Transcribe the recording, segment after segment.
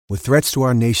With threats to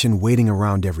our nation waiting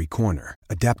around every corner,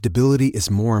 adaptability is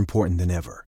more important than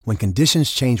ever. When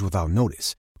conditions change without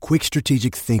notice, quick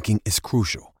strategic thinking is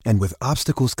crucial. And with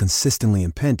obstacles consistently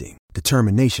impending,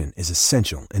 determination is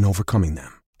essential in overcoming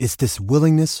them. It's this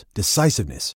willingness,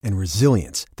 decisiveness, and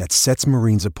resilience that sets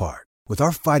Marines apart. With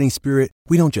our fighting spirit,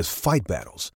 we don't just fight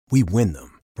battles, we win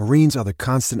them. Marines are the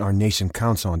constant our nation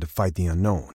counts on to fight the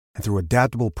unknown. And through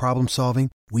adaptable problem solving,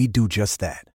 we do just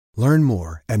that. Learn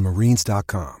more at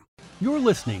marines.com. You're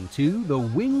listening to the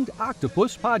Winged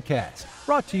Octopus Podcast,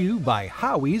 brought to you by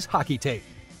Howie's Hockey Tape.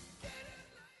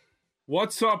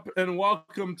 What's up, and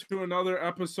welcome to another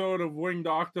episode of Winged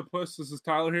Octopus. This is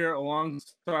Tyler here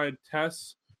alongside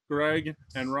Tess, Greg,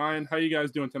 and Ryan. How you guys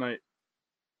doing tonight?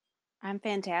 I'm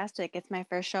fantastic. It's my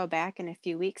first show back in a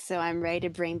few weeks, so I'm ready to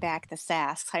bring back the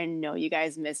sass. I know you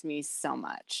guys miss me so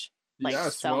much.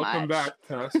 Yes, so welcome much. back,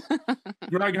 Tess.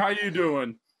 Greg, how you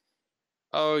doing?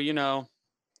 Oh,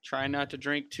 try not to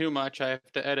drink too much. I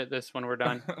have to edit this when we're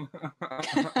done.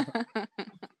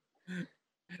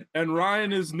 And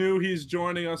Ryan is new. He's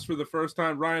joining us for the first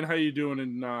time. Ryan, how you doing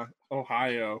in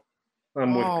Ohio?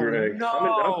 I'm with Greg.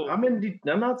 No.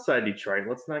 I'm outside Detroit.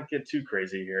 Let's not get too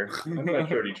crazy here. I'm not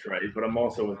sure Detroit, but I'm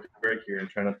also with Greg here and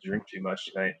trying not to drink too much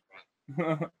tonight.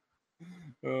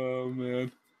 Oh,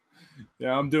 man.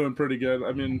 Yeah, I'm doing pretty good.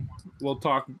 I mean, we'll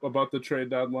talk about the trade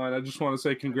deadline. I just want to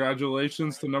say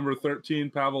congratulations to number 13,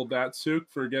 Pavel Datsyuk,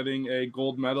 for getting a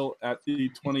gold medal at the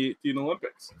 2018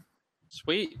 Olympics.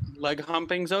 Sweet. Leg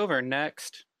humping's over.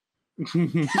 Next.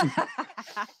 Greg,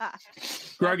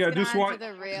 I just want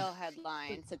the real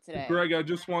headlines of today. Greg, I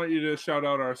just want you to shout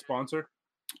out our sponsor.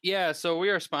 Yeah, so we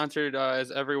are sponsored, as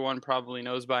everyone probably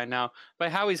knows by now, by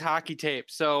Howie's Hockey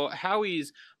Tape. So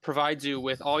Howie's provides you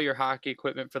with all your hockey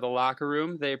equipment for the locker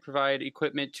room. They provide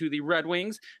equipment to the Red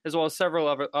Wings, as well as several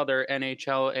other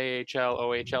NHL, AHL,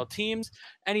 OHL teams.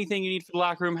 Anything you need for the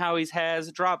locker room, Howie's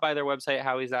has. Drop by their website,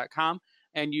 howies.com,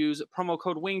 and use promo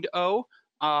code WINGEDO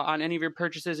on any of your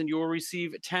purchases, and you will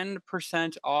receive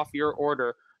 10% off your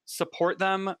order. Support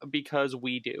them because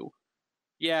we do.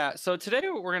 Yeah, so today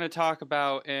what we're going to talk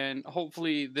about, and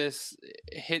hopefully this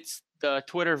hits the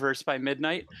Twitterverse by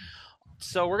midnight.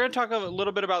 So we're going to talk a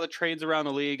little bit about the trades around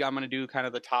the league. I'm going to do kind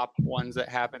of the top ones that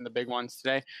happened, the big ones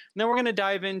today. And then we're going to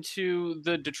dive into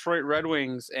the Detroit Red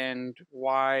Wings and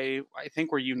why I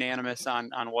think we're unanimous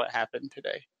on what happened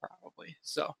today, probably.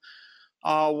 So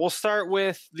we'll start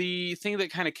with the thing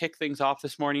that kind of kicked things off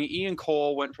this morning. Ian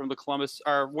Cole got to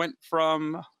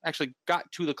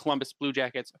the Columbus Blue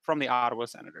Jackets from the Ottawa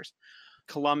Senators.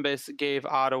 Columbus gave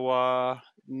Ottawa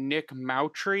Nick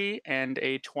Mautry and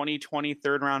a 2020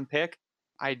 third-round pick.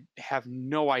 I have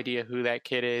no idea who that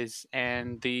kid is,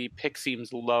 and the pick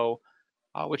seems low,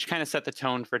 which kind of set the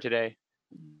tone for today.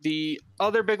 The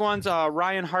other big ones,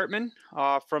 Ryan Hartman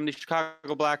from the Chicago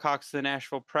Blackhawks to the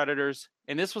Nashville Predators.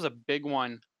 And this was a big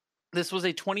one. This was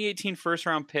a 2018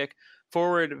 first-round pick,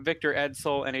 forward Victor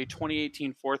Edsel, and a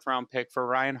 2018 fourth-round pick for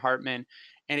Ryan Hartman,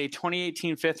 and a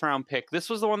 2018 fifth-round pick. This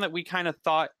was the one that we kind of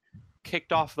thought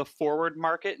kicked off the forward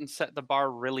market and set the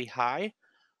bar really high.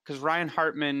 Because Ryan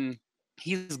Hartman,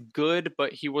 he's good,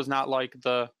 but he was not like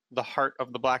the heart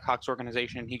of the Blackhawks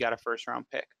organization. He got a first-round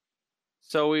pick.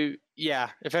 So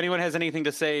if anyone has anything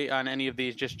to say on any of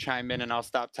these, just chime in and I'll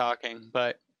stop talking.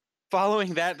 But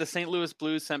following that, the St. Louis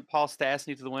Blues sent Paul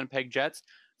Stastny to the Winnipeg Jets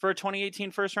for a 2018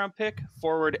 first-round pick,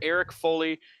 forward Eric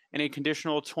Foley, and a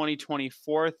conditional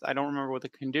 2024th. I don't remember what the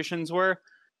conditions were.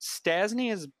 Stastny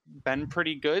has been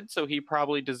pretty good, so he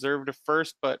probably deserved a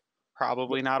first, but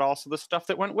probably not also the stuff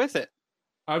that went with it.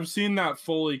 I've seen that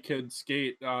Foley kid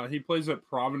skate. He plays at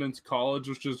Providence College,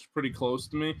 which is pretty close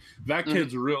to me. That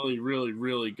kid's really, really,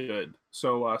 really good.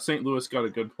 So St. Louis got a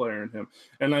good player in him.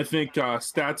 And I think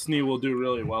Stastny will do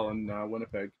really well in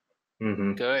Winnipeg.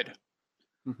 Mm-hmm. Good.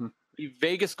 Mm-hmm. The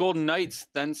Vegas Golden Knights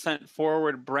then sent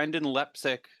forward Brendan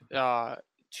Lepsick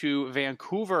to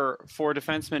Vancouver for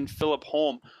defenseman Philip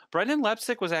Holm. Brendan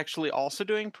Lepsick was actually also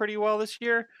doing pretty well this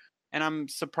year. And I'm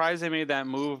surprised they made that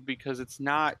move because it's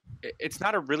not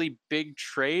a really big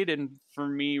trade, and for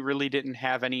me, really didn't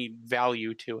have any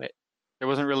value to it. There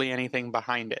wasn't really anything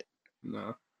behind it.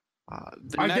 No.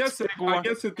 I guess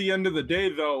at the end of the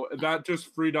day, though, that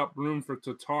just freed up room for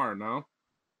Tatar, no?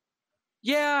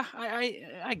 Yeah,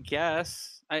 I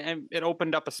guess. It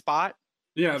opened up a spot.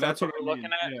 Yeah, that's what we're looking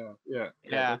at. Yeah.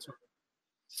 That's right.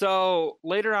 So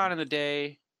later on in the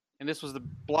day, and this was the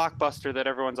blockbuster that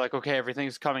everyone's like, okay,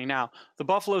 everything's coming now. The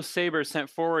Buffalo Sabres sent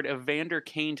forward Evander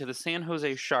Kane to the San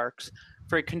Jose Sharks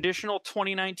for a conditional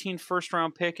 2019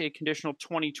 first-round pick, a conditional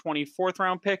 2020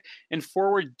 fourth-round pick, and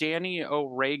forward Danny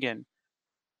O'Regan.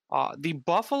 The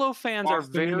Buffalo fans Boston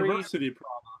are very... University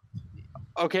product.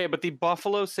 Okay, but the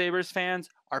Buffalo Sabres fans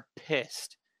are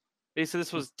pissed. They said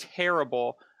this was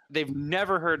terrible. They've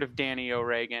never heard of Danny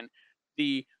O'Regan.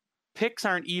 The picks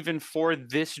aren't even for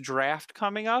this draft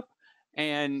coming up,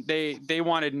 and they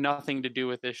wanted nothing to do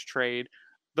with this trade.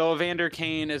 Though Evander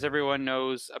Kane, as everyone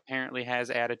knows, apparently has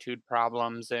attitude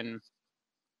problems and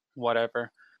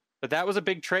whatever. But that was a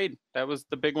big trade. That was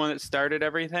the big one that started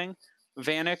everything.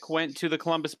 Vanek went to the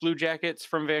Columbus Blue Jackets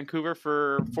from Vancouver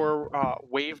for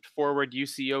waived forward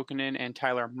UC Jokinen and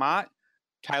Tyler Mott.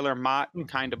 Tyler Mott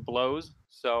kind of blows,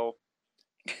 so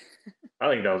I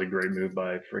think that was a great move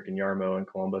by freaking Yarmo in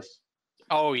Columbus.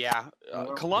 oh yeah,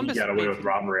 Columbus He got away with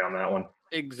robbery on that one.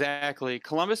 Exactly.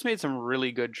 Columbus made some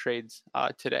really good trades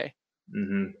today.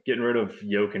 Mm-hmm. Getting rid of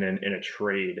Jokinen in a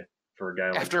trade for a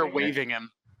guy like after Vanek. waiving him.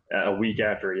 A week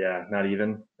after, yeah, not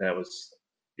even. That was,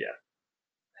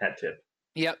 hat tip.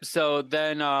 Yep. So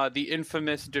then the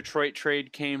infamous Detroit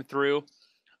trade came through.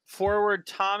 Forward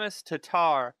Thomas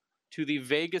Tatar to the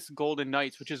Vegas Golden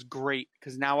Knights, which is great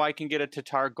because now I can get a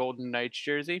Tatar Golden Knights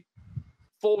jersey.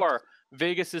 4,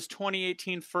 Vegas's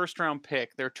 2018 first-round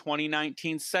pick, their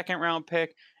 2019 second-round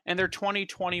pick, and their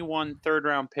 2021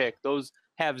 third-round pick. Those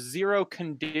have 0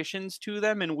 conditions to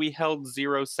them, and we held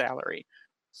 0 salary.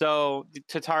 So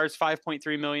Tatar's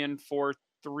 $5.3 million for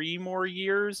 3 more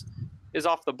years is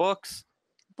off the books,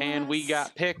 and we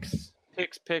got picks.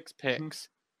 Mm-hmm.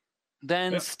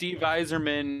 Then Steve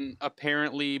Yzerman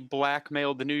apparently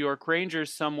blackmailed the New York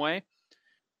Rangers some way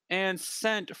and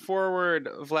sent forward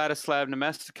Vladislav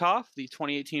Nemestikov, the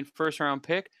 2018 first-round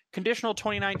pick, conditional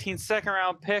 2019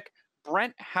 second-round pick,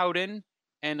 Brent Howden,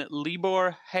 and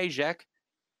Libor Hajek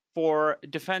for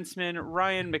defenseman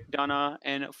Ryan McDonough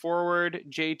and forward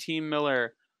JT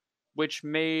Miller, which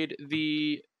made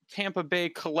the Tampa Bay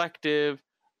collective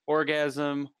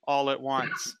orgasm all at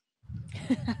once.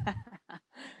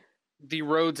 The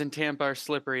roads in Tampa are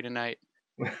slippery tonight.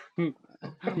 Oh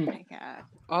my god.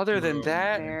 Other than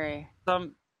that, Very.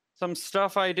 some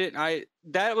stuff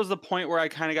that was the point where I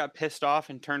kind of got pissed off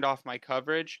and turned off my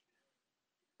coverage.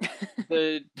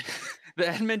 The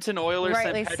Edmonton Oilers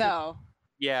Rightly so.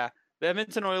 Yeah. The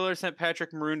Edmonton Oilers sent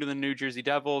Patrick Maroon to the New Jersey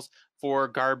Devils for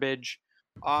garbage.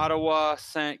 Ottawa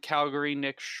sent Calgary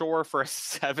Nick Shore for a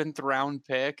 7th-round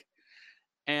pick.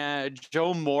 And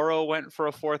Joe Morrow went for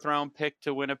a 4th-round pick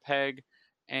to Winnipeg.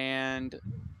 And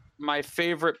my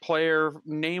favorite player,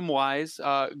 name-wise,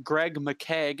 Greg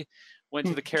McKegg, went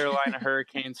to the Carolina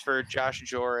Hurricanes for Josh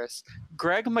Joris.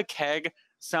 Greg McKegg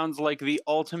sounds like the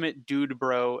ultimate dude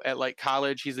bro at like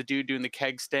college. He's a dude doing the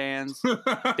keg stands.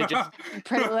 They just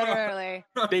pretty literally.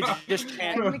 They just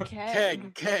chant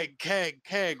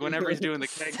keg whenever he's doing the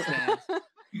keg stands.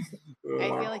 I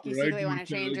feel like you secretly want to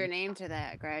change your name to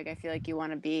that, Greg. I feel like you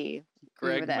want to be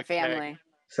with that McKegg. family.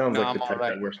 Sounds No, like the I'm type all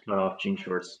right. that wears cut off jean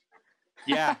shorts.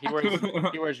 Yeah, he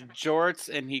wears jorts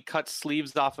and he cuts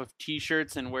sleeves off of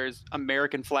t-shirts and wears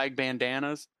American flag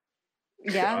bandanas.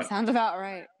 Yeah, sounds about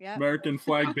right. Yeah. American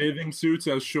flag bathing suits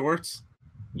as shorts.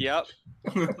 Yep.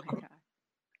 Oh my god.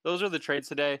 Those are the trades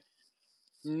today.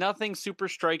 Nothing super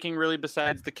striking really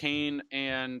besides the Kane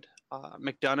and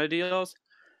McDonough deals.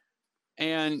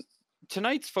 And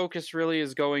tonight's focus really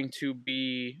is going to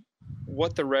be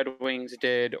what the Red Wings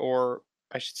did, or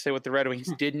I should say what the Red Wings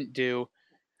didn't do.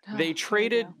 They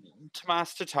traded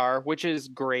Tomas Tatar, which is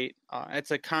great. It's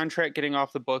a contract getting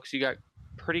off the books. You got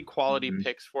pretty quality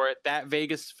picks for it. That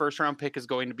Vegas first-round pick is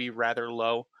going to be rather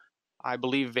low. I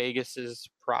believe Vegas is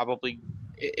probably,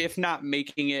 if not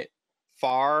making it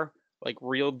far, like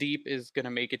real deep, is going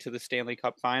to make it to the Stanley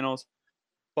Cup Finals.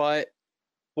 But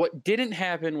what didn't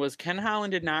happen was Ken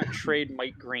Holland did not trade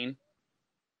Mike Green.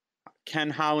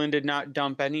 Ken Holland did not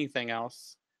dump anything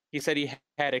else. He said he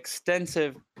had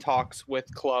extensive talks with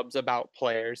clubs about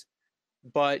players,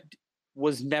 but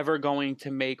was never going to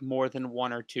make more than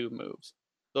 1 or 2 moves.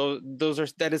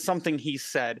 That is something he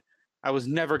said. I was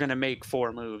never going to make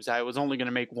 4 moves. I was only going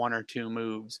to make 1 or 2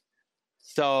 moves.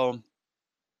 So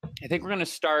I think we're going to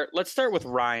start. Let's start with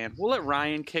Ryan. We'll let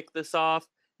Ryan kick this off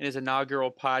in his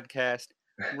inaugural podcast.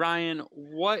 Ryan,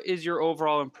 what is your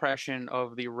overall impression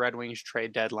of the Red Wings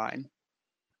trade deadline?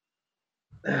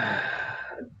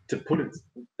 To put it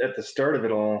at the start of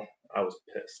it all, I was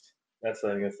pissed. I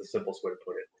think that's the simplest way to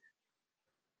put it.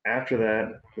 After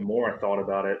that, the more I thought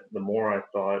about it, the more I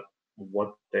thought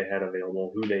what they had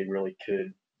available, who they really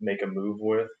could make a move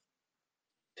with.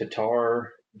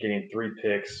 Tatar getting 3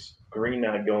 picks, Green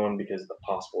not going because of the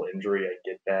possible injury. I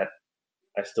get that.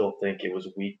 I still think it was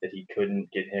weak that he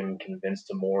couldn't get him convinced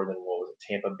to more than what was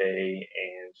it, Tampa Bay,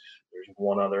 and there's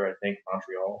one other, I think,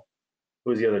 Montreal. Who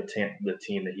was the other team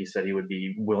that he said he would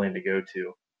be willing to go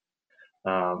to?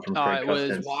 From Frank it was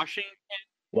Cousins. Washington,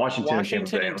 Washington and and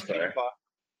Tampa Bay. Tampa.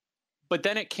 But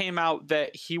then it came out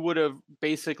that he would have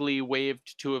basically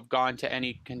waived to have gone to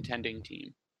any contending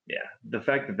team. Yeah, the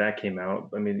fact that that came out,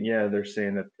 I mean, yeah, they're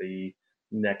saying that the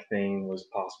neck thing was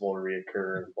possible to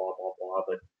reoccur and blah, blah, blah,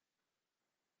 but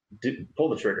pull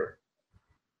the trigger.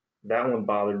 That one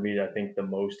bothered me, I think, the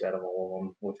most out of all of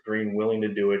them. With Green willing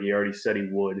to do it, he already said he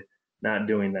would. Not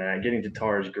doing that. Getting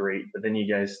Tatar is great, but then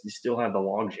you still have the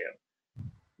logjam.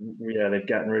 Yeah, they've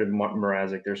gotten rid of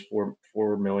Mrazek. There's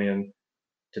 $4 million.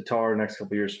 Tatar next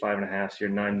couple of years, 5.5. So you're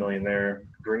 $9 million there.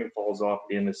 Green falls off at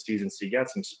the end of the season, so you got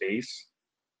some space,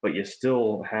 but you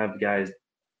still have guys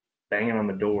banging on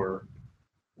the door,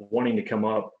 wanting to come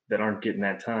up that aren't getting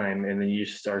that time, and then you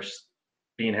start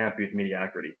being happy with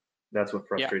mediocrity. That's what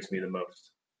frustrates me the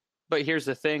most. But here's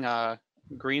the thing,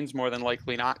 Green's more than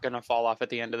likely not going to fall off at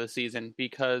the end of the season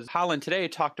because Holland today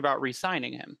talked about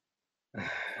re-signing him.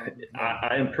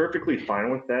 I am perfectly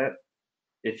fine with that.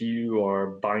 If you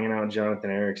are buying out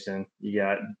Jonathan Ericsson, you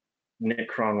got Nick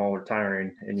Kronwall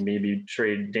retiring, and you maybe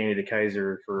trade Danny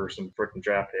DeKeyser for some freaking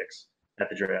draft picks at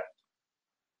the draft.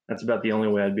 That's about the only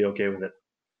way I'd be okay with it.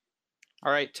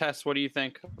 All right, Tess, what do you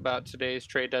think about today's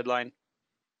trade deadline?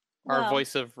 Our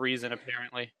voice of reason,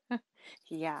 apparently.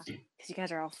 Yeah, because you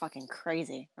guys are all fucking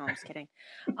crazy. No, I'm just kidding.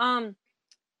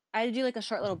 I do like a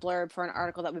short little blurb for an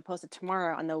article that we posted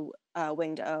tomorrow on the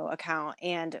Winged O account,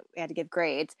 and we had to give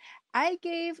grades. I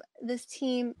gave this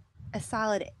team a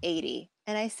solid 80,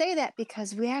 and I say that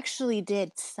because we actually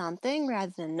did something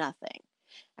rather than nothing.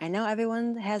 I know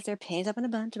everyone has their opinions up in a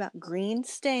bunch about Green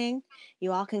staying.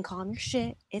 You all can call me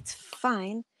shit. It's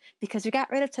fine. Because we got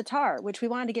rid of Tatar, which we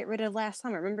wanted to get rid of last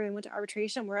summer. Remember, we went to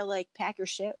arbitration. We're like, pack your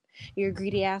shit. You're a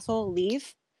greedy asshole.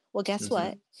 Leave. Well, guess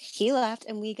what? He left,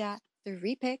 and we got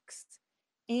 3 picks,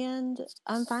 and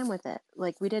I'm fine with it.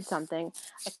 Like, we did something.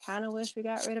 I kind of wish we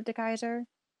got rid of DeKeyser.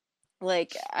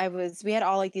 Like, we had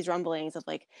all like these rumblings of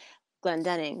like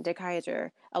Glendening, DeKeyser,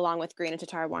 along with Green and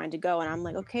Tatar wanting to go, and I'm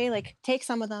like, okay, like take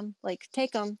some of them, like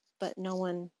take them, but no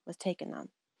one was taking them.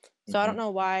 So I don't know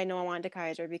why no one wanted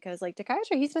DeKeyser, because like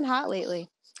DeKeyser, he's been hot lately.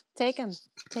 Take him.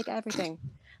 Take everything.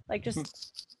 Like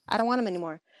just I don't want him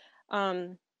anymore.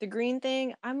 The Green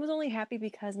thing, I was only happy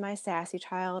because my sassy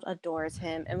child adores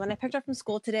him. And when I picked her up from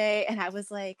school today and I was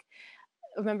like,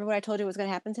 remember what I told you was going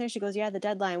to happen today? She goes, yeah, the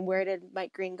deadline. Where did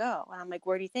Mike Green go? And I'm like,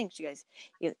 where do you think? She goes,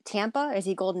 Tampa? Is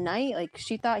he Golden Knight? Like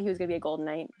she thought he was going to be a Golden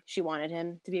Knight. She wanted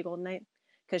him to be a Golden Knight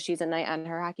because she's a Knight on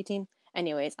her hockey team.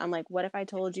 Anyways, I'm like, what if I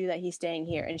told you that he's staying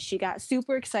here? And she got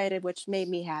super excited, which made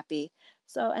me happy.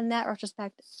 So in that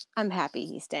retrospect, I'm happy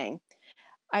he's staying.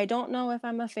 I don't know if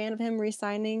I'm a fan of him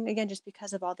re-signing again, just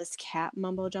because of all this cap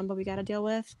mumbo jumbo we got to deal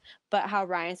with. But how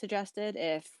Ryan suggested,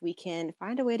 if we can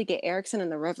find a way to get Eriksson in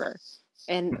the river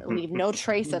and leave no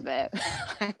trace of it,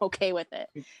 I'm okay with it.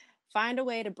 Find a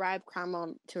way to bribe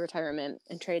Cromwell to retirement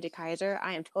and trade DeKeyser.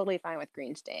 I am totally fine with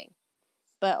Green staying.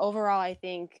 But overall, I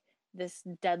think this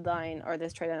deadline or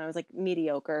this trade deadline was like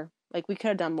mediocre. Like we could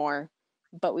have done more,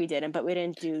 but we didn't. But we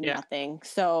didn't do nothing.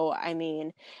 So I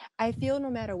mean, I feel no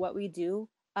matter what we do,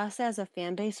 us as a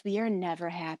fan base, we are never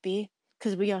happy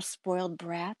because we are spoiled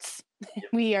brats.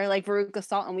 We are like Veruca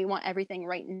Salt, and we want everything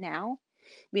right now.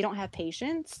 We don't have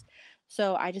patience.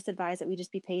 So I just advise that we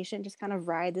just be patient, just kind of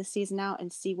ride this season out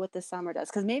and see what the summer does.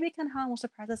 Because maybe Ken Holland will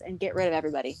surprise us and get rid of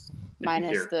everybody,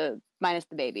 minus the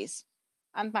babies.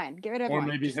 I'm fine. Get rid of everyone.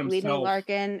 Or maybe himself. Leave me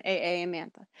Larkin, AA, and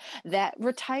Mantha. That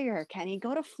retire, Kenny.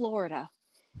 Go to Florida.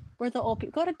 Where the old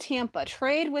people. Go to Tampa.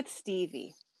 Trade with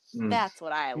Stevie. That's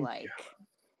what I like.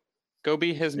 Go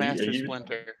be his master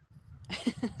splinter.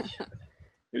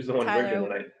 Who's the one drinking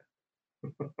tonight?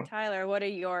 Tyler, what are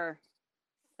your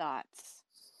thoughts?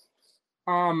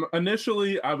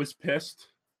 Initially I was pissed.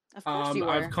 Of course you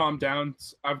were. I've calmed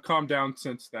down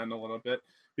since then a little bit,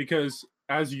 because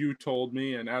as you told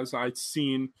me and as I'd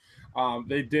seen,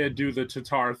 they did do the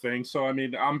Tatar thing. So I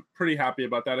mean, I'm pretty happy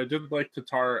about that. I did like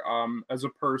Tatar as a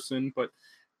person, but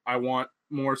I want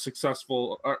more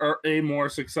successful or a more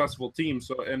successful team.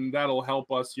 So, and that'll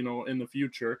help us, you know, in the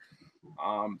future.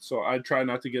 So I try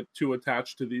not to get too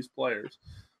attached to these players.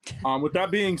 With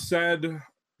that being said,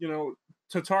 you know,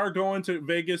 Tatar going to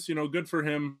Vegas, you know, good for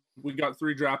him. We got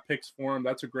 3 draft picks for him.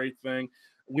 That's a great thing.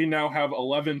 We now have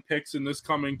 11 picks in this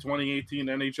coming 2018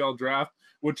 NHL draft,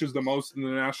 which is the most in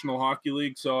the National Hockey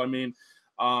League. So, I mean,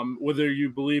 whether you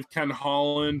believe Ken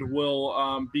Holland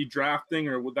will be drafting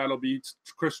or that'll be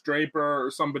Chris Draper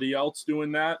or somebody else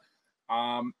doing that,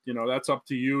 you know, that's up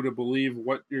to you to believe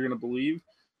what you're going to believe.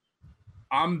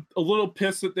 I'm a little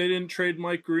pissed that they didn't trade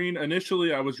Mike Green.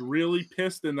 Initially, I was really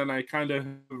pissed, and then I kind of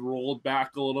rolled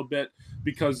back a little bit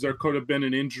because there could have been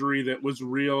an injury that was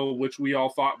real, which we all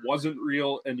thought wasn't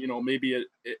real, and maybe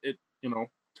it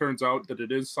turns out that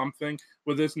it is something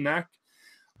with his neck.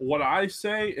 What I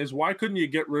say is, why couldn't you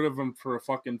get rid of him for a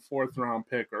fucking 4th round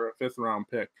pick or a 5th round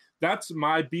pick? That's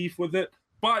my beef with it.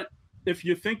 But if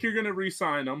you think you're going to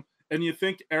re-sign him, and you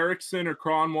think Eriksson or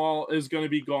Kronwall is going to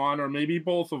be gone, or maybe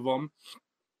both of them,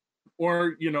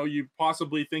 or, you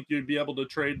possibly think you'd be able to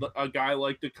trade a guy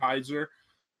like DeKeyser,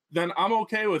 then I'm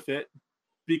okay with it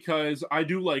because I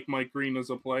do like Mike Green as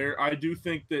a player. I do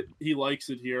think that he likes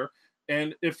it here.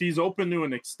 And if he's open to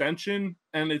an extension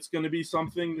and it's going to be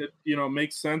something that,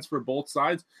 makes sense for both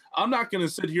sides, I'm not going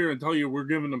to sit here and tell you we're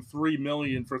giving him $3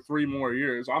 million for 3 more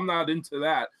years. I'm not into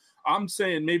that. I'm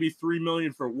saying maybe $3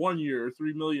 million for 1 year, or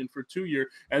 $3 million for 2 years,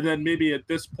 and then maybe at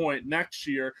this point next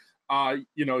year,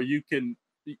 you can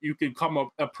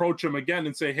approach him again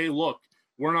and say, hey, look,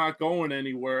 we're not going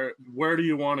anywhere. Where do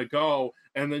you want to go?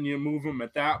 And then you move him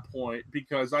at that point,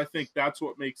 because I think that's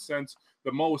what makes sense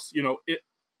the most.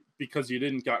 Because you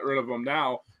didn't get rid of him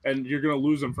now, and you're going to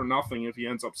lose him for nothing if he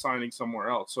ends up signing somewhere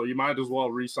else. So you might as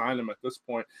well re-sign him at this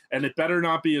point. And it better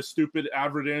not be a stupid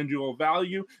average annual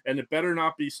value, and it better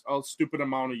not be a stupid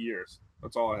amount of years.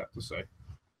 That's all I have to say.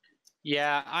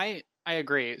 Yeah, I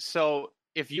agree. So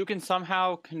if you can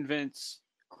somehow convince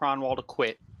Kronwall to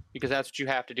quit, because that's what you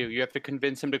have to do. You have to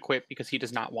convince him to quit because he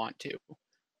does not want to.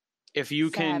 If you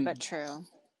Sad, but true.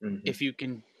 If you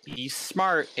can be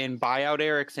smart and buy out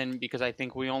Eriksson, because I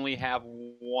think we only have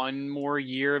 1 more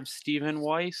year of Stephen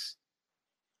Weiss.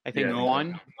 I think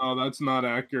one. No, that's not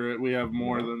accurate. We have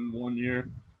more than 1 year.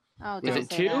 Oh, is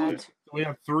it 2? We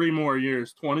have 3 more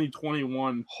years.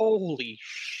 2021. Holy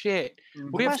shit!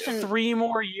 We have 3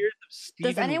 more years of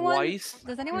Stephen Weiss.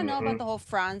 Does anyone know about the whole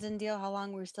Franzen deal? How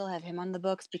long we still have him on the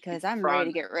books? Because I'm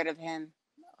ready to get rid of him.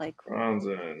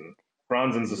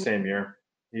 Franzen's the same year.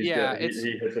 He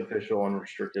hits official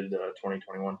unrestricted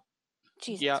 2021.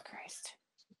 Jesus Christ.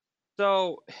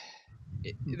 So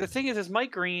the thing is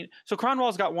Mike Green. So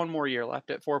Kronwall's got 1 more year left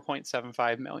at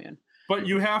 $4.75 million. But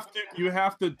you have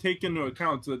to take into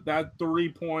account that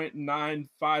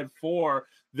 3.954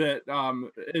 that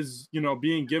is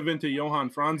being given to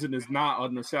Johan Franzen is not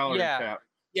on the salary cap.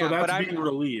 So that's being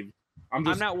relieved. I'm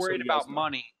not worried about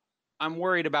money. I'm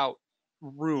worried about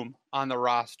room on the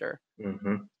roster.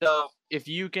 Mm-hmm. So if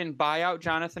you can buy out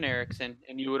Jonathan Eriksson,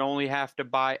 and you would only have to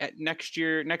buy next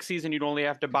season, you'd only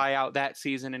have to buy out that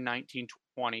season in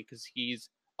 1920 because he's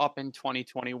up in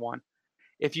 2021.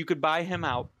 If you could buy him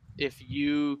out, if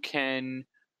you can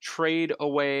trade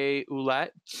away Ouellette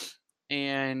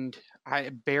and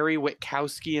Barry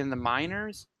Witkowski in the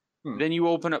minors, then you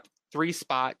open up 3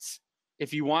 spots.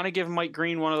 If you want to give Mike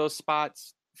Green one of those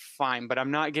spots, fine, but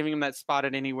I'm not giving him that spot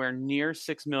at anywhere near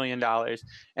 $6 million, and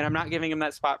I'm not giving him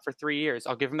that spot for 3 years.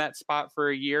 I'll give him that spot for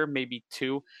a year, maybe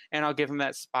 2, and I'll give him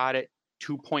that spot at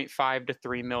 $2.5 to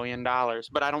 $3 million.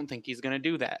 But I don't think he's going to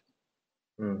do that.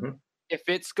 Mm-hmm.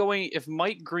 If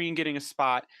Mike Green getting a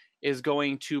spot is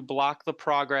going to block the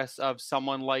progress of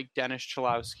someone like Dennis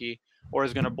Cholowski, or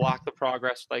is going to block the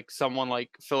progress like someone like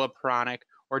Philip Hronek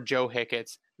or Joe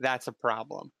Hicketts, that's a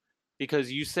problem.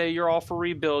 Because you say you're all for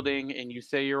rebuilding and you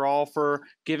say you're all for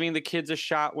giving the kids a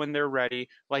shot when they're ready.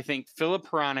 Well, I think Philip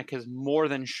Hronek has more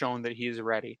than shown that he's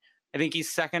ready. I think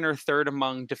he's 2nd or 3rd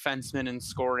among defensemen in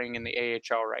scoring in the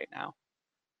AHL right now,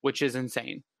 which is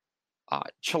insane.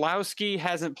 Cholowski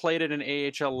hasn't played at an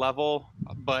AHL level,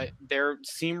 but they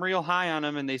seem real high on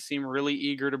him and they seem really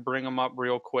eager to bring him up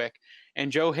real quick. And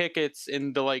Joe Hicketts,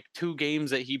 in the 2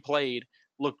 games that he played,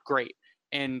 looked great.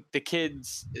 And the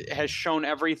kids has shown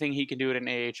everything he can do at an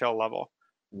AHL level.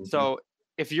 Mm-hmm. So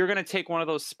if you're going to take one of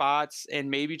those spots and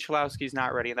maybe Cholowski's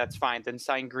not ready, that's fine. Then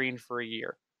sign Green for a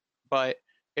year. But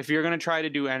if you're going to try to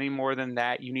do any more than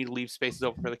that, you need to leave spaces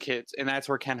open for the kids. And that's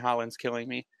where Ken Holland's killing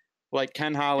me.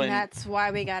 Ken Holland. And that's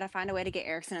why we got to find a way to get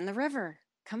Eriksson in the river.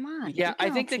 Come on. Yeah, I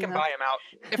think they can buy him out.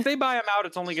 If they buy him out,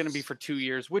 it's only going to be for 2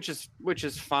 years, which is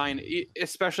fine,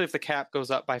 especially if the cap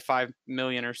goes up by $5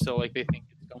 million or so, like they think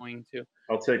it's going to.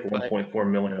 I'll take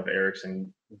 1.4 million of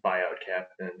Eriksson buyout cap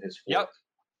in his 4th.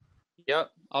 Yep.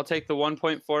 I'll take the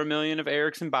 1.4 million of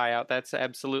Eriksson buyout. That's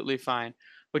absolutely fine.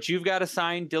 But you've got to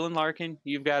sign Dylan Larkin.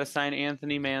 You've got to sign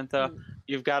Anthony Mantha.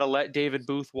 You've got to let David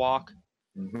Booth walk.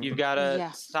 Mm-hmm. You've got to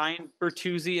sign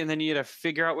Bertuzzi, and then you got to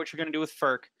figure out what you're going to do with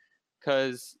Ferk,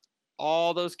 because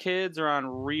all those kids are on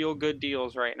real good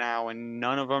deals right now, and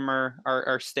none of them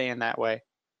are staying that way.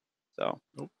 So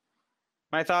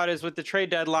my thought is, with the trade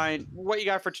deadline, what you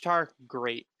got for Tatar,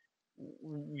 great.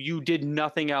 you did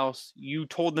nothing else. You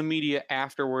told the media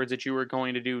afterwards that you were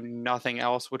going to do nothing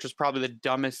else, which was probably the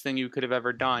dumbest thing you could have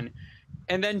ever done.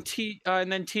 And then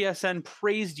TSN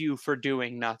praised you for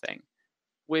doing nothing,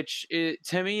 which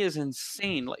to me is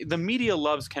insane. Like, the media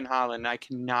loves Ken Holland. I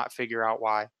cannot figure out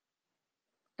why.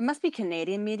 It must be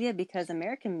Canadian media because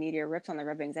American media rips on the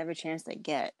Red Wings every chance they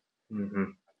get. Mm-hmm.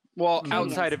 Well,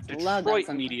 Canadians outside of love on Detroit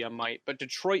something. media might, but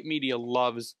Detroit media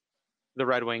loves the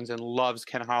Red Wings and loves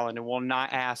Ken Holland and will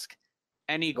not ask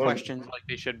any questions like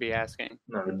they should be asking.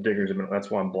 No, the diggers have been. That's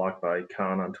why I'm blocked by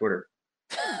Khan on Twitter.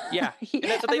 Yeah, and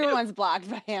that's what they do. Everyone's blocked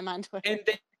by him on Twitter.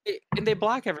 And they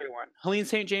block everyone. Helene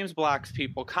St. James blocks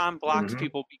people. Khan blocks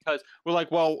people because we're like,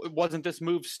 well, wasn't this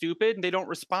move stupid? And they don't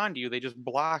respond to you. They just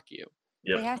block you.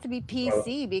 Yep. They have to be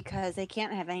PC because they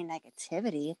can't have any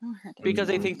negativity. Because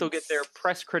they think they'll get their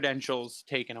press credentials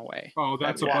taken away. Oh,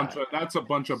 that's a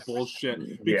bunch of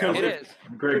bullshit. Because it is.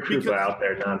 Greg Krupa out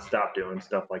there nonstop doing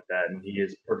stuff like that, and he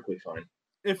is perfectly fine.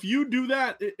 If you do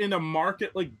that in a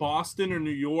market like Boston or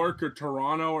New York or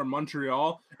Toronto or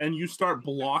Montreal, and you start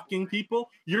blocking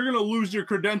people, you're going to lose your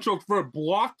credentials for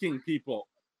blocking people.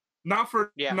 Not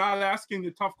for not asking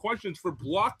the tough questions. For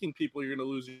blocking people, you're going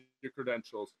to lose your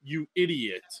credentials. You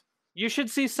idiot. You should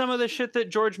see some of the shit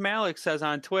that George Malik says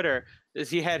on Twitter.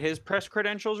 Has he had his press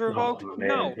credentials revoked? Oh, man,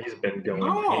 no. He's been going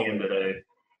ham today.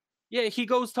 Yeah, he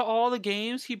goes to all the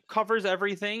games. He covers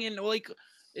everything. And, like,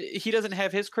 he doesn't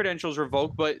have his credentials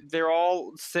revoked, but they're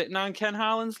all sitting on Ken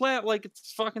Holland's lap like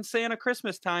it's fucking Santa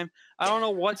Christmas time. I don't know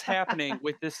what's happening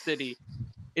with this city.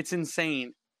 It's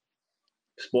insane.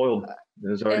 Spoiled. It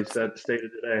was already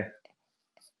stated today.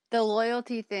 The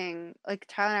loyalty thing, like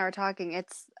Tyler and I were talking,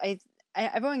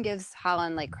 everyone gives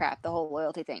Holland like crap, the whole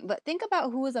loyalty thing. But think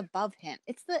about who is above him.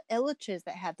 It's the Ilitches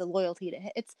that have the loyalty to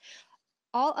him. It's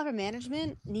all upper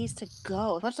management needs to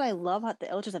go. As much as I love what the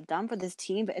Ilitches have done for this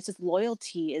team, but it's just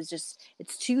loyalty is just,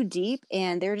 it's too deep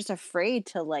and they're just afraid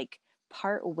to like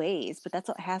part ways. But that's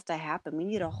what has to happen. We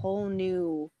need a whole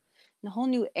new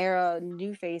era,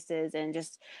 new faces, and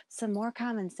just some more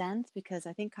common sense, because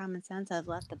I think common sense has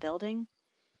left the building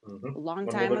a long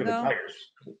time look ago. At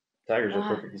the Tigers are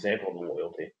a perfect example of the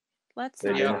loyalty. Let's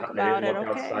They not talk about it, look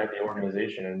okay? outside the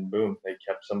organization, and boom, they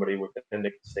kept somebody within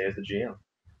to stay as the GM.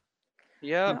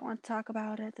 Yeah. I don't want to talk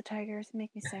about it. The Tigers make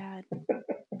me sad.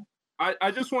 I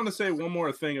just want to say one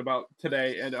more thing about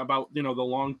today and about, the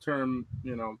long-term,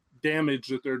 damage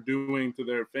that they're doing to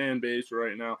their fan base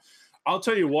right now. I'll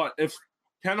tell you what, if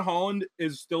Ken Holland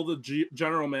is still the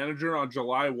general manager on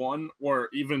July 1 or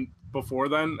even before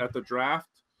then at the draft,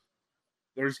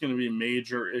 there's going to be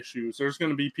major issues. There's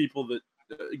going to be people that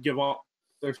give up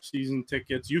their season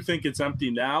tickets. You think it's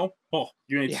empty now? Oh,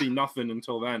 you ain't see nothing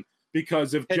until then.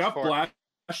 Because if Jeff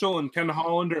Blashill and Ken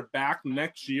Holland are back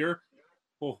next year,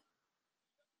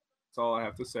 that's all I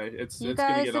have to say. It's going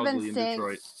to get ugly in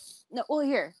Detroit. No, well,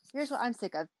 here's what I'm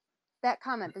sick of. That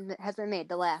comment has been made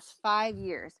the last 5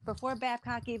 years before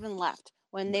Babcock even left.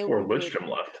 Before Lidstrom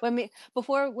left. When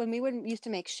we used to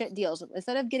make shit deals,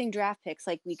 instead of getting draft picks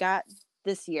like we got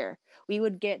this year, we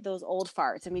would get those old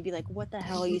farts and we'd be like, what the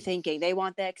hell are you thinking? They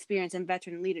want that experience and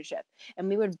veteran leadership. And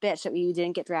we would bitch that we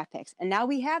didn't get draft picks. And now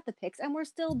we have the picks and we're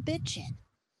still bitching.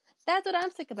 That's what I'm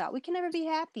sick about. We can never be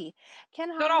happy. Ken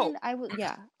Holland,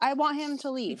 I want him to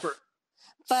leave.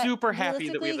 Super happy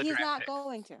that we have the draft he's not picks.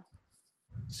 going to.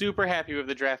 Super happy with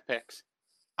the draft picks.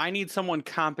 I need someone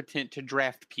competent to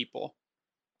draft people.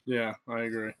 Yeah, I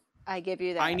agree. I give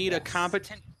you that. I need a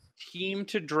competent team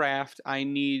to draft. I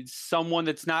need someone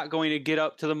that's not going to get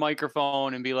up to the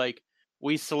microphone and be like,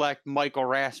 we select Michael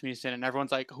Rasmussen. And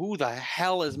everyone's like, who the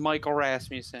hell is Michael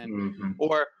Rasmussen? Mm-hmm.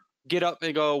 Or get up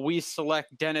and go, we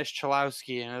select Dennis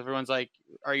Cholowski. And everyone's like,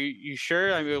 are you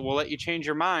sure? I mean, we'll let you change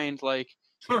your mind. Like,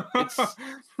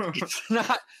 it's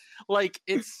not like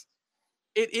it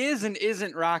is and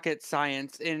isn't rocket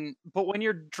science. But when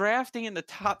you're drafting in the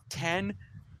top 10,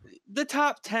 the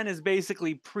top 10 is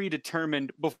basically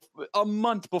predetermined a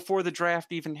month before the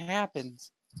draft even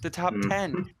happens. The top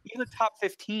 10, even the top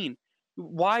 15.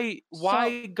 Why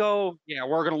go,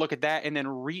 we're going to look at that and then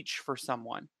reach for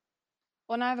someone?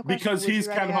 Well, I have a question. Because he's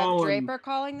Ken Holland. Draper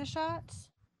calling the shots?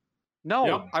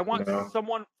 No, I want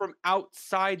someone from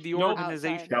outside the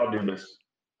organization. Cal Dubas.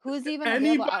 Who's even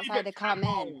available outside to come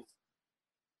in?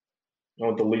 I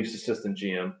want the Leafs assistant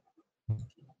GM.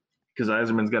 Because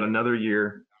Yzerman's got another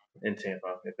year in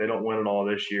Tampa. If they don't win it all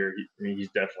this year, he's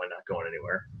definitely not going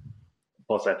anywhere.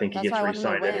 Plus, I think he gets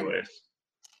re-signed anyways.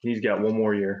 He's got one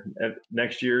more year.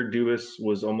 Next year, Dubas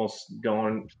was almost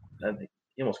gone. I think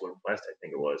he almost went west, I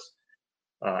think it was,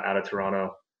 out of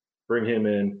Toronto. Bring him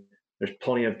in. There's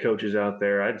plenty of coaches out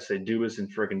there. I'd say Dubas and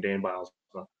freaking Dan Biles.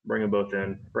 Bring them both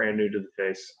in, brand new to the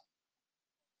face.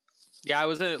 Yeah, I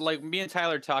was like me and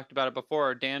Tyler talked about it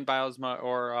before. Dan Bilesma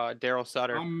or Daryl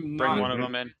Sutter. Bring one of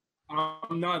them in.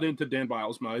 I'm not into Dan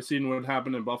Bilesma. I've seen what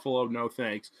happened in Buffalo. No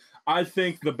thanks. I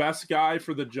think the best guy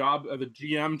for the job, the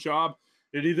GM job,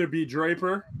 it'd either be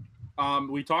Draper.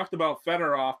 We talked about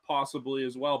Fedorov possibly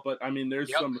as well, but I mean,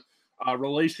 there's some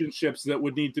relationships that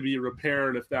would need to be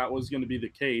repaired if that was going to be the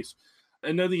case.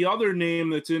 And then the other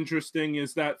name that's interesting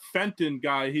is that Fenton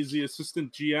guy. He's the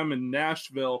assistant GM in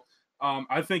Nashville.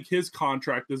 I think his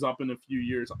contract is up in a few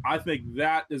years. I think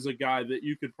that is a guy that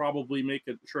you could probably make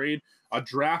a trade, a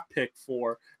draft pick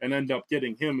for, and end up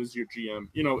getting him as your GM,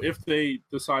 if they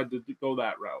decide to go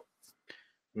that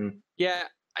route. Yeah,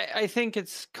 I think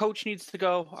it's coach needs to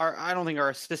go. I don't think our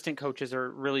assistant coaches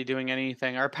are really doing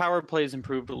anything. Our power play's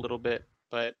improved a little bit,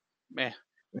 but it's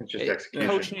just execution.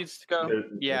 Coach needs to go.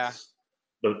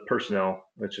 The personnel,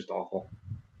 it's just awful.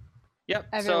 Yep.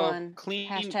 Everyone, so clean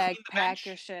hashtag the pack bench.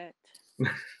 your shit.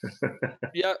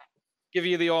 Yep. Give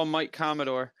you the old Mike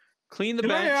Commodore. Clean the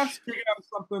bench. Can I ask you guys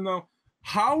something, though?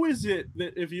 How is it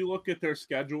that if you look at their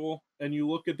schedule and you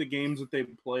look at the games that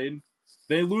they've played,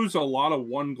 they lose a lot of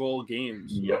one-goal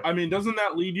games? Yep. I mean, doesn't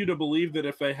that lead you to believe that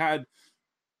if they had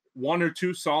one or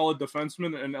two solid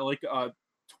defensemen and like a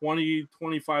 20,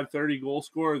 25, 30 goal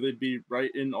scorer, they'd be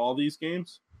right in all these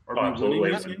games? Or be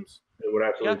winning these games? It would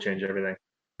absolutely change everything.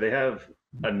 They have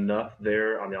enough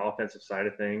there on the offensive side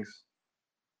of things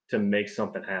to make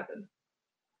something happen.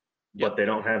 But they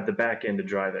don't have the back end to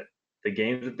drive it. The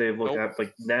games that they've looked at,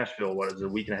 like Nashville, a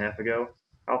week and a half ago,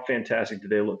 how fantastic did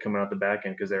they look coming out the back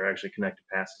end because they're actually connected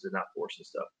passes and not forcing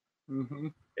stuff. Mm-hmm.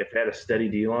 If they had a steady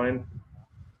D-line,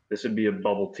 this would be a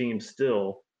bubble team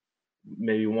still,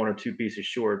 maybe one or two pieces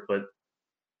short, but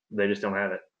they just don't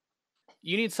have it.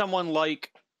 You need someone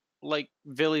like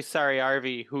Vili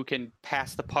Sariarvi who can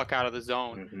pass the puck out of the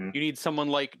zone. Mm-hmm. You need someone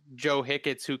like Joe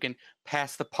Hicketts who can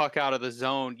pass the puck out of the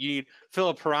zone. You need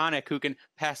Philip Hronek who can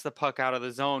pass the puck out of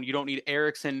the zone. You don't need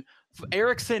Eriksson.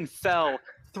 Eriksson fell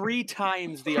 3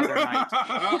 times the other night.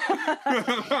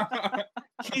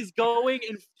 He's going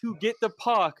to get the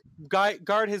puck,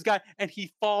 guard his guy, and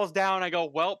he falls down. I go,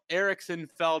 well, Eriksson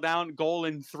fell down, goal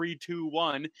in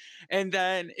 3-2-1. And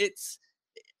then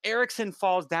Eriksson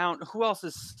falls down. Who else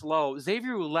is slow?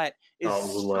 Xavier Ouellet is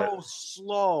so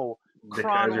slow. The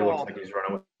Kaiser looks like he's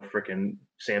running with freaking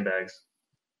sandbags.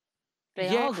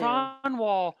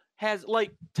 Kronwall has,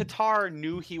 Tatar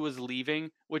knew he was leaving,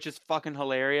 which is fucking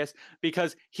hilarious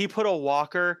because he put a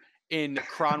walker in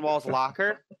Kronwall's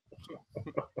locker.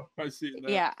 I see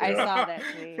that. Yeah, I saw that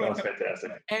tweet. That was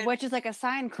fantastic. Which is like a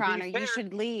sign, Croner. You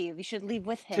should leave. You should leave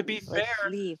with him. To be fair,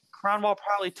 leave. Kronwall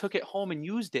probably took it home and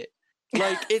used it.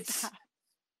 It's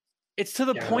to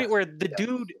the point where the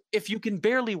dude, if you can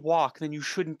barely walk, then you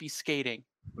shouldn't be skating.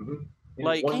 Mm-hmm.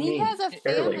 And he has a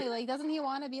family. Doesn't he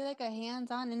want to be like a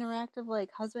hands-on, interactive,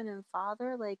 husband and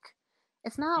father?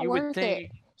 It's not worth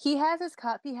it. He has his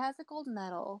cup. He has a gold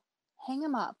medal. Hang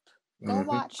him up. Go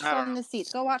watch from the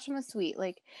seats. Go watch from the suite.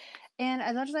 And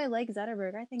as much as I like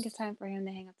Zetterberg, I think it's time for him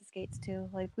to hang up the skates too.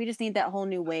 We just need that whole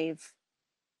new wave.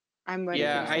 I'm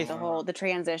ready for the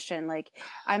transition.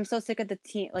 I'm so sick of the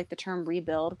team, the term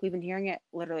rebuild. We've been hearing it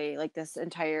literally this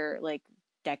entire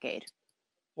decade.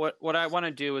 What I want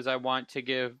to do is I want to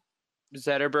give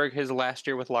Zetterberg his last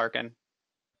year with Larkin.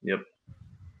 Yep.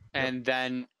 And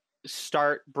then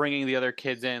start bringing the other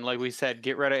kids in. Like we said,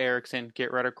 get rid of Eriksson,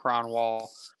 get rid of Kronwall,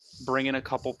 bring in a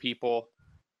couple people,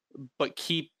 but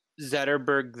keep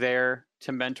Zetterberg there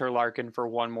to mentor Larkin for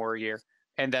one more year,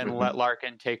 and then let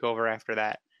Larkin take over after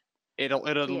that. It'll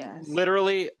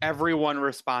literally everyone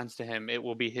responds to him. It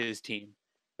will be his team.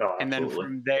 Oh, and then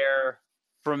from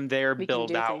there we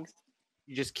build out. Things.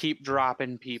 You just keep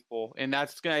dropping people. And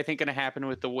that's I think gonna happen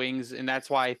with the Wings. And that's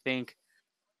why I think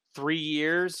 3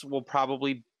 years we'll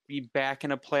probably be back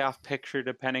in a playoff picture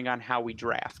depending on how we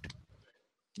draft.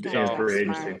 And free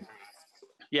agency.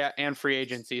 Yeah, and free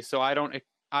agency. So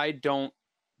I don't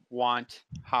want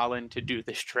Holland to do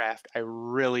this draft. I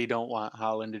really don't want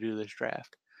Holland to do this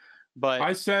draft. But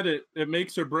I said it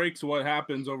makes or breaks what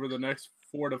happens over the next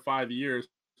 4 to 5 years.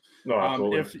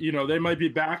 No, if they might be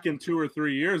back in 2 or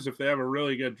 3 years if they have a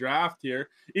really good draft here.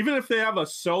 Even if they have a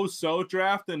so-so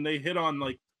draft and they hit on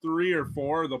 3 or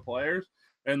 4 of the players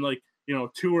and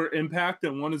 2 are impact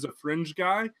and 1 is a fringe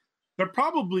guy, they're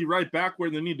probably right back where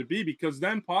they need to be, because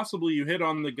then possibly you hit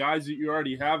on the guys that you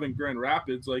already have in Grand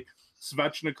Rapids, like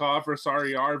Svechnikov or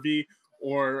Sariarvi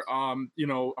or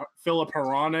Philip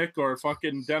Hronek or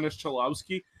fucking Dennis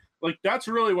Cholowski. That's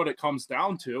really what it comes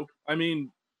down to. I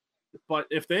mean, But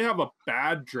if they have a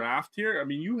bad draft here, I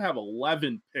mean, you have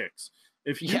 11 picks.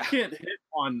 If you can't hit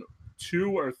on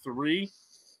 2 or 3,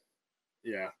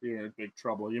 yeah, you're in big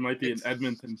trouble. You might be in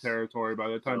Edmonton territory by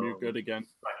the time you're good again.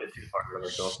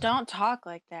 Don't talk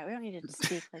like that. We don't need to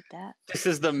speak like that. This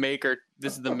is the make or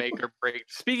break.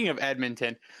 Speaking of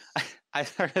Edmonton, I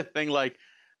heard a thing like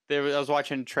I was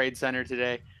watching Trade Center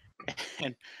today,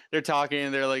 and they're talking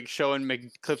and they're like showing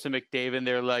clips of McDavid.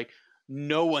 They're like,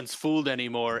 no one's fooled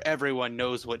anymore. Everyone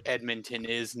knows what Edmonton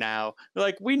is now. They're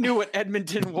like, we knew what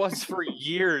Edmonton was for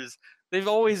years. They've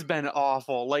always been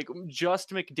awful. Like, just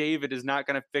McDavid is not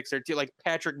going to fix their team. Like,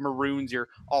 Patrick Maroon's your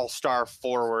all-star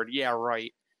forward. Yeah,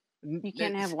 right. You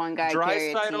can't have one guy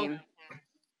carry a team.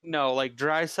 No, like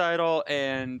Draisaitl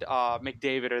and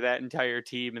McDavid are that entire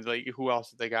team. And like, who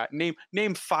else have they got? Name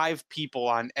 5 people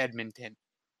on Edmonton.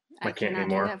 I cannot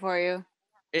do that for you.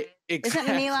 Exactly.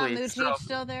 Isn't Milan Lucic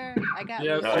still there? I got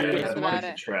about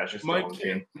it. Trash. Mike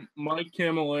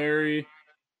Camilleri,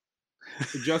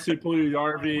 Jesse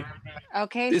Puljujarvi.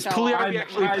 Okay, is Puljujarvi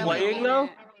actually playing though?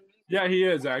 Yeah, he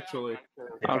is actually.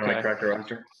 Okay.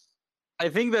 I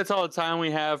think that's all the time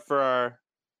we have for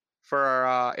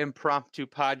our impromptu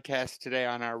podcast today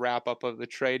on our wrap up of the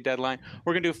trade deadline.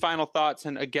 We're gonna do final thoughts,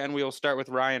 and again, we will start with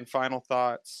Ryan. Final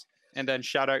thoughts, and then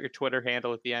shout out your Twitter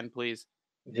handle at the end, please.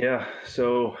 Yeah,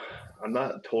 so I'm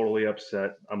not totally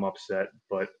upset. I'm upset,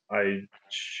 but I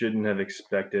shouldn't have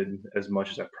expected as much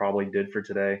as I probably did for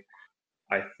today.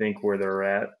 I think where they're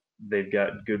at, they've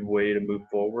got good way to move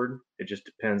forward. It just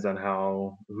depends on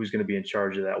who's going to be in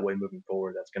charge of that way moving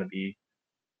forward. That's going to be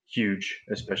huge,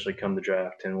 especially come the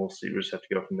draft, and we'll see. We'll just have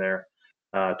to go from there.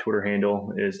 Twitter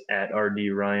handle is at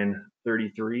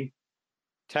 @RDRyan33.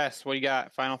 Tess, what do you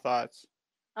got? Final thoughts.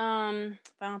 Final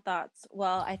thoughts.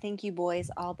 Well, I think you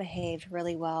boys all behaved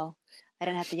really well. I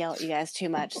didn't have to yell at you guys too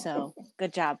much, so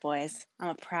good job, boys. I'm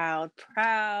a proud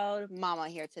mama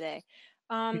here today.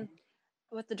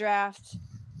 With the draft,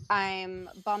 I'm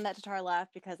bummed that Tatar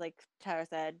left because, like Tyler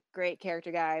said, great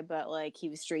character guy, but like he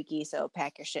was streaky, so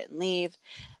pack your shit and leave.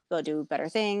 Go do better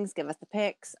things. Give us the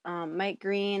picks. Mike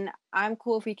Green, I'm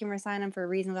cool if we can resign him for a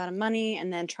reasonable amount of money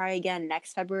and then try again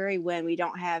next February when we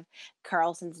don't have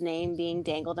Carlson's name being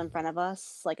dangled in front of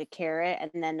us like a carrot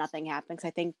and then nothing happens.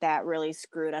 I think that really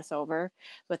screwed us over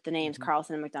with the names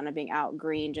Carlson and McDonough being out.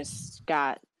 Green just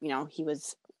got, he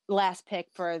was last pick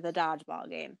for the dodgeball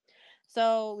game.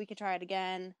 So we could try it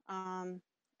again. I'm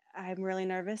really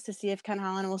nervous to see if Ken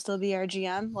Holland will still be our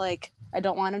GM. Like, I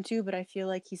don't want him to, but I feel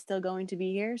like he's still going to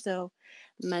be here. So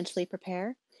mentally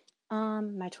prepare.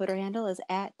 My Twitter handle is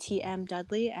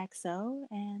 @TMDudleyXO,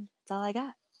 and that's all I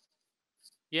got.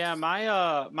 Yeah,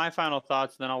 my final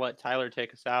thoughts, then I'll let Tyler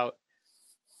take us out.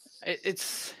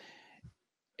 It's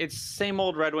same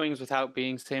old Red Wings without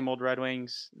being same old Red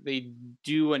Wings. They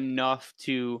do enough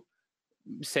to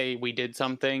say we did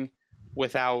something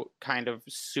without kind of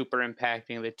super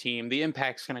impacting the team. The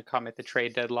impact's going to come at the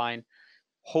trade deadline.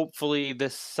 Hopefully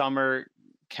this summer,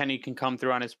 Kenny can come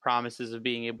through on his promises of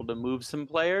being able to move some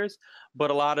players,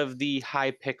 but a lot of the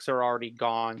high picks are already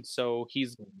gone. So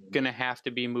he's going to have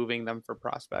to be moving them for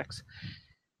prospects.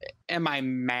 Am I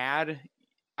mad?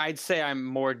 I'd say I'm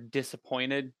more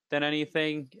disappointed than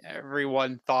anything.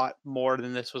 Everyone thought more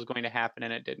than this was going to happen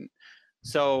and it didn't.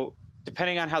 So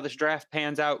depending on how this draft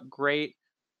pans out, great.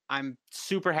 I'm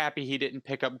super happy he didn't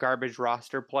pick up garbage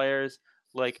roster players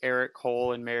like Eric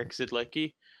Cole and Marek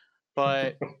Zidlicki,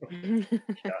 but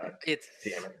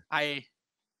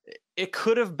it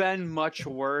could have been much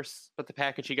worse. But the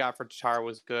package he got for Tatar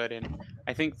was good, and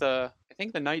I think the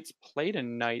Knights played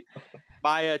tonight.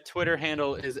 My Twitter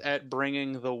handle is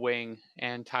 @BringingTheWing,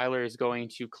 and Tyler is going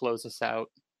to close us out.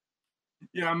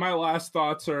 Yeah, my last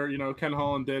thoughts are, Ken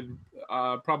Holland did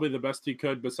probably the best he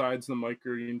could besides the Mike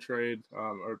Green trade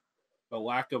or the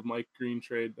lack of Mike Green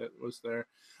trade that was there.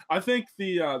 I think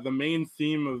the main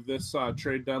theme of this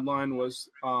trade deadline was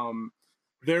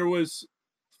there was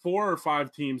 4 or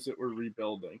 5 teams that were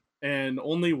rebuilding, and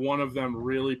only one of them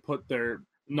really put their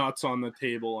nuts on the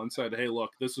table and said, hey,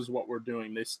 look, this is what we're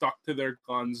doing. They stuck to their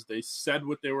guns. They said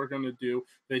what they were going to do.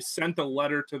 They sent a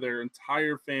letter to their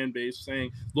entire fan base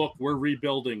saying, look, we're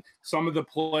rebuilding. Some of the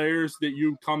players that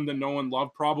you come to know and love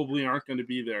probably aren't going to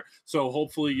be there. So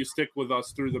hopefully you stick with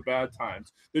us through the bad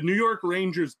times. The New York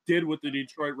Rangers did what the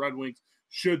Detroit Red Wings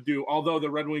should do, although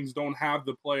the Red Wings don't have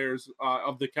the players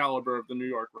of the caliber of the New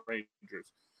York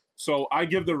Rangers. So I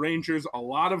give the Rangers a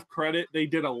lot of credit. They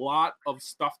did a lot of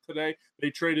stuff today. They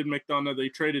traded McDonough. They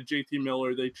traded JT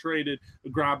Miller. They traded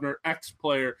Grabner,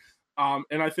 ex-player.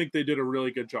 And I think they did a really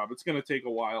good job. It's going to take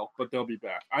a while, but they'll be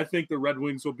back. I think the Red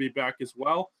Wings will be back as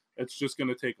well. It's just going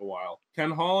to take a while.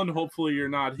 Ken Holland, hopefully you're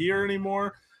not here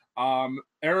anymore.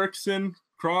 Erickson,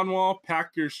 Cronwall,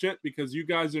 pack your shit because you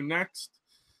guys are next.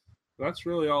 That's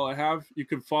really all I have. You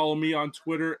can follow me on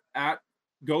Twitter at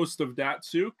Ghost of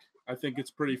Datsuk. I think it's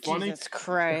pretty funny. Jesus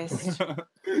Christ.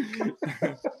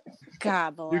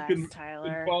 God bless, Tyler.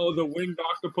 You can follow the Winged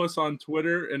Octopus on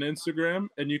Twitter and Instagram,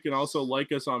 and you can also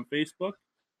like us on Facebook.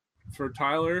 For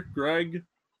Tyler, Greg,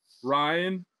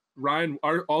 Ryan,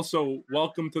 also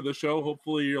welcome to the show.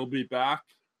 Hopefully you'll be back.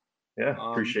 Yeah,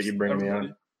 appreciate you bringing me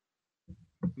on.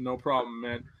 No problem,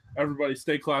 man. Everybody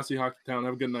stay classy, Hockeytown.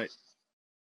 Have a good night.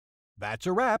 That's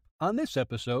a wrap on this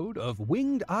episode of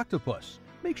Winged Octopus.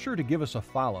 Make sure to give us a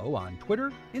follow on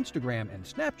Twitter, Instagram, and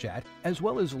Snapchat, as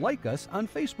well as like us on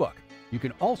Facebook. You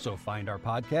can also find our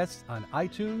podcasts on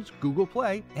iTunes, Google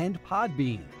Play, and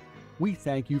Podbean. We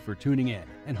thank you for tuning in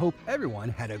and hope everyone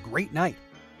had a great night.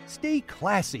 Stay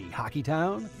classy,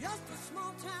 Hockeytown. Just a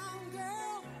small town